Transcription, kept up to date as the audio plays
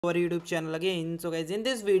Our YouTube channel again. So guys, in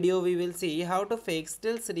this video we will see how to fix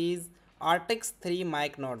SteelSeries Arctis 3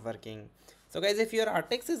 mic not working. So guys, if your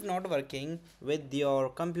Arctis is not working with your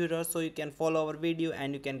computer, so you can follow our video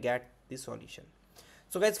and you can get the solution.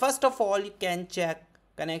 So guys, first of all, you can check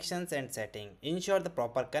connections and setting. Ensure the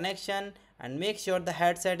proper connection and make sure the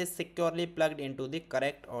headset is securely plugged into the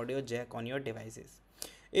correct audio jack on your devices.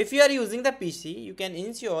 If you are using the PC, you can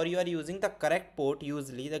ensure you are using the correct port,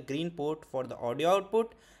 usually the green port for the audio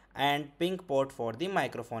output and pink port for the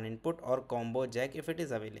microphone input or combo jack if it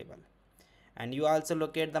is available. And you also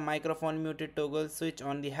locate the microphone muted toggle switch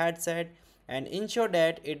on the headset and ensure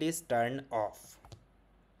that it is turned off.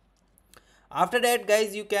 After that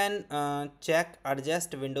guys, you can check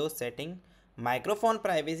adjust Windows setting, microphone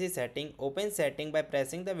privacy setting. Open setting by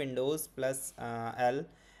pressing the Windows plus L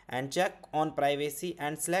and check on privacy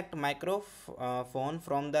and select microphone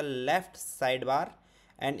from the left sidebar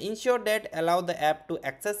and ensure that allow the app to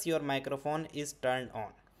access your microphone is turned on.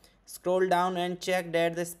 Scroll down and check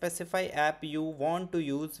that the specified app you want to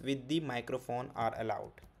use with the microphone are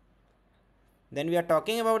allowed. Then we are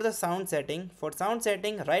talking about the sound setting. For sound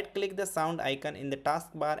setting, right click the sound icon in the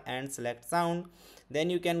taskbar and select sound. Then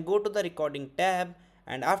you can go to the recording tab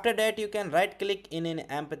and after that you can right click in an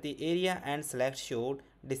empathy area and select show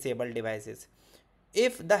disable devices.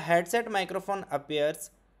 If the headset microphone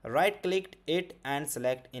appears, right click it and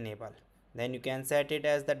select enable. Then you can set it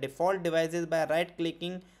as the default devices by right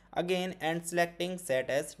clicking again and selecting set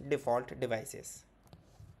as default devices.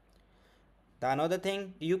 The another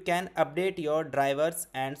thing, you can update your drivers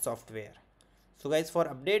and software. So guys, for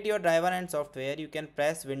update your driver and software, you can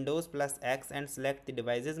press Windows plus X and select the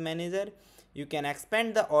devices manager. You can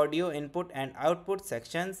expand the audio input and output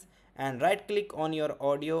sections and right click on your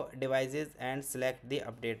audio devices and select the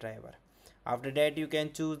update driver. After that, you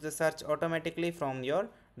can choose the search automatically from your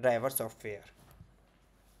driver software.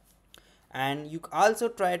 And you also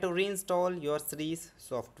try to reinstall your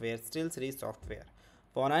SteelSeries software.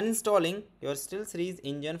 For uninstalling your SteelSeries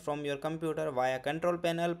engine from your computer via control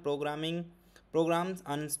panel programs,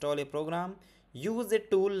 uninstall a program. Use a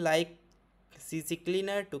tool like CC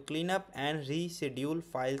Cleaner to clean up and reschedule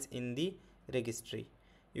files in the registry.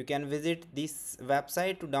 You can visit this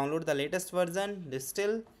website to download the latest version.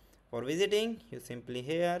 For visiting, you simply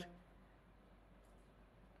here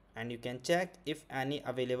and you can check if any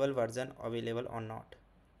available version available or not.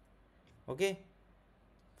 Okay.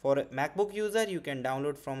 For a MacBook user, you can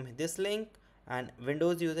download from this link and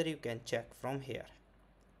Windows user, you can check from here.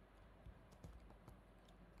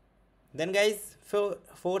 Then guys,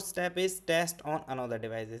 fourth step is test on another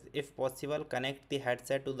devices. If possible, connect the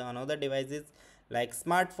headset to the another devices like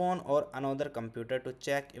smartphone or another computer to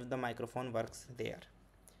check if the microphone works there.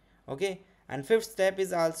 Okay. And fifth step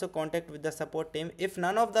is also contact with the support team. If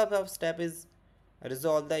none of the above step is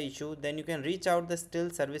resolve the issue, then you can reach out the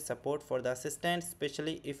SteelSeries support for the assistance,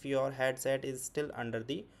 especially if your headset is still under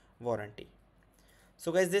the warranty.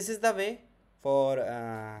 So guys, this is the way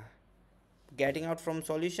for getting out from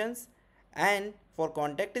solutions. And for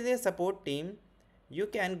contacting the support team, you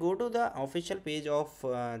can go to the official page of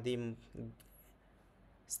the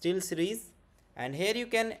SteelSeries and here you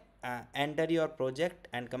can enter your project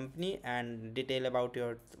and company and detail about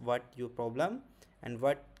what your problem and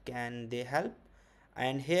what can they help.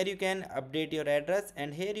 And here you can update your address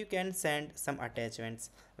and here you can send some attachments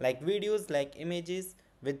like videos, like images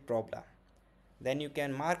with problem. Then you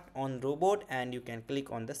can mark on robot and you can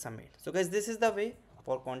click on the submit. So guys, this is the way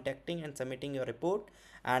for contacting and submitting your report.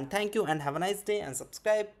 And thank you and have a nice day and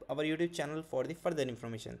subscribe our YouTube channel for the further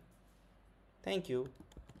information. Thank you.